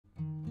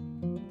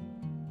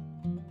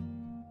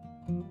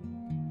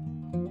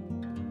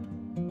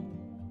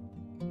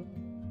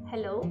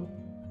Hello,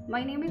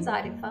 my name is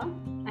Arifa.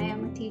 I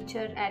am a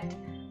teacher at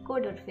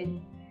Koderfin.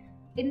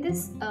 In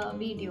this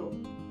video,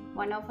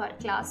 one of our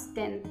class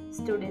 10th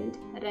student,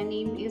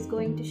 Raneem, is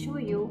going to show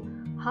you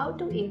how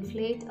to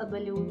inflate a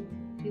balloon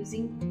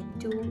using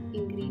two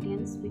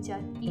ingredients which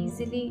are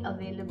easily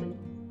available.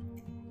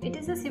 It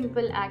is a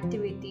simple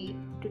activity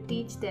to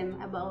teach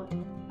them about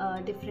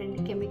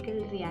different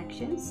chemical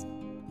reactions.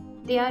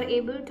 They are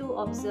able to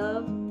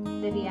observe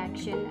the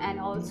reaction and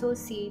also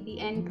see the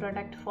end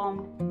product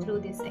formed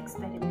through this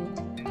experiment.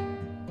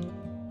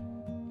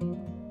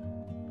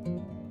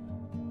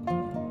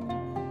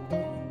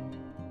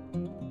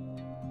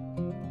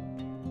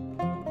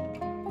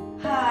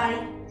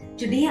 Hi!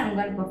 Today I'm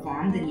going to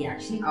perform the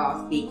reaction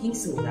of baking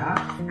soda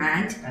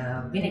and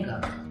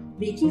vinegar.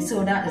 Baking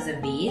soda is a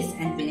base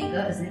and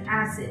vinegar is an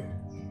acid.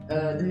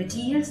 The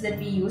materials that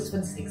we use for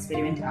this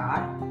experiment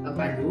are a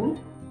balloon,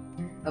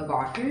 a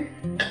bottle,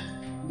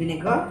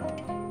 vinegar,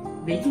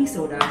 baking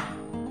soda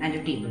and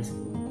a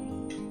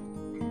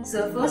tablespoon.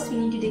 So first we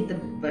need to take the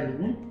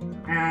balloon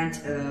and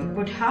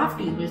put half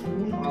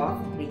tablespoon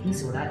of baking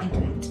soda into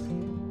it.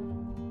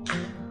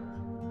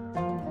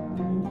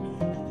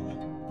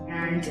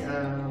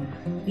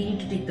 And we need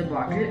to take the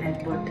bottle and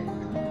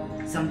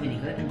put some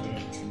vinegar into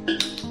it.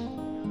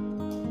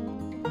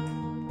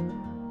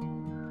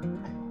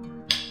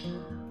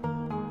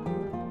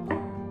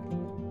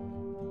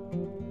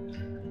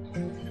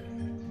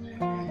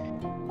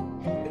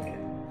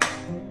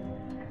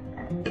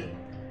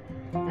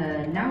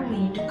 Now we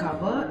need to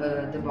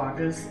cover the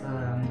bottle's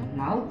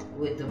mouth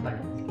with the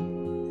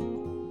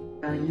balloon.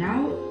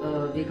 Now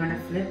we're gonna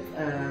flip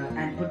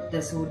and put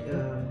the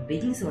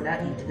baking soda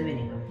into the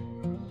vinegar.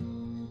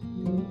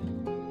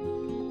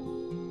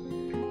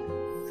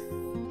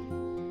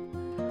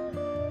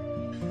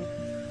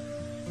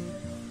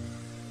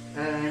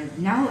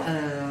 Now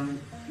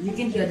you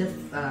can hear the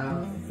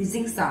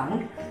fizzing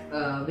sound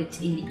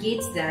which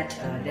indicates that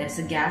there's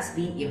a gas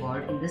being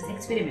evolved in this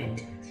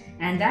experiment,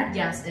 and that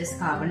gas is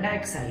carbon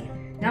dioxide.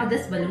 Now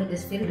this balloon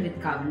is filled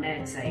with carbon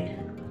dioxide.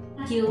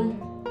 Thank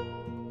you.